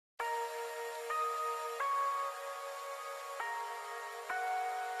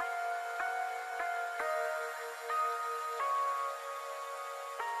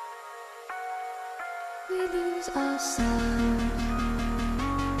We lose ourselves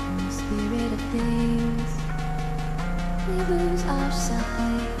in the spirit of things. We lose our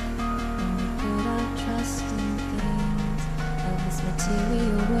sight when we put our trust in things of this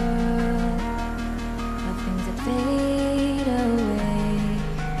material world, of things that fade away.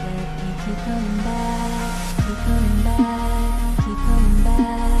 Yet you keep coming back, keep coming back, keep coming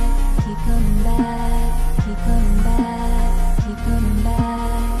back, keep coming back, keep coming back, keep coming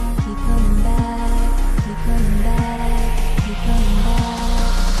back, keep coming back, keep coming back, keep coming back,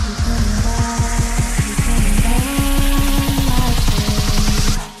 keep coming back, keep coming back, my friend.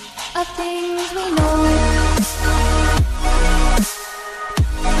 Of things we know.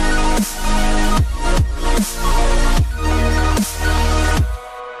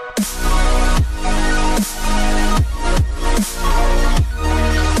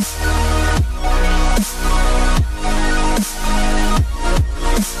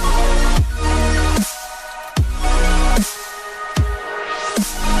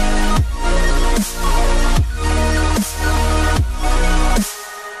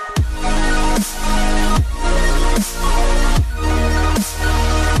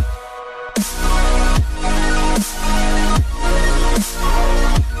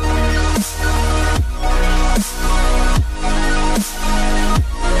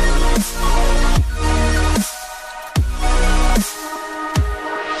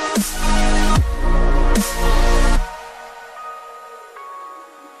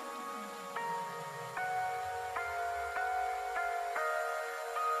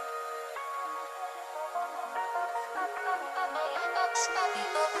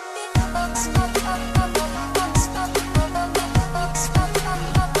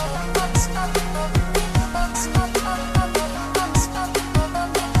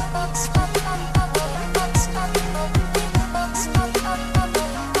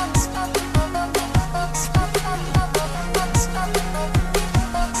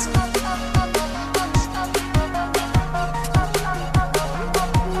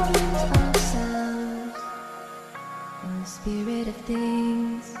 Spirit of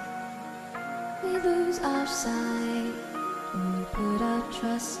things, we lose our sight when we put our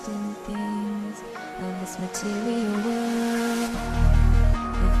trust in things of this material world,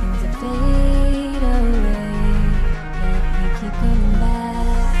 the things that fade away.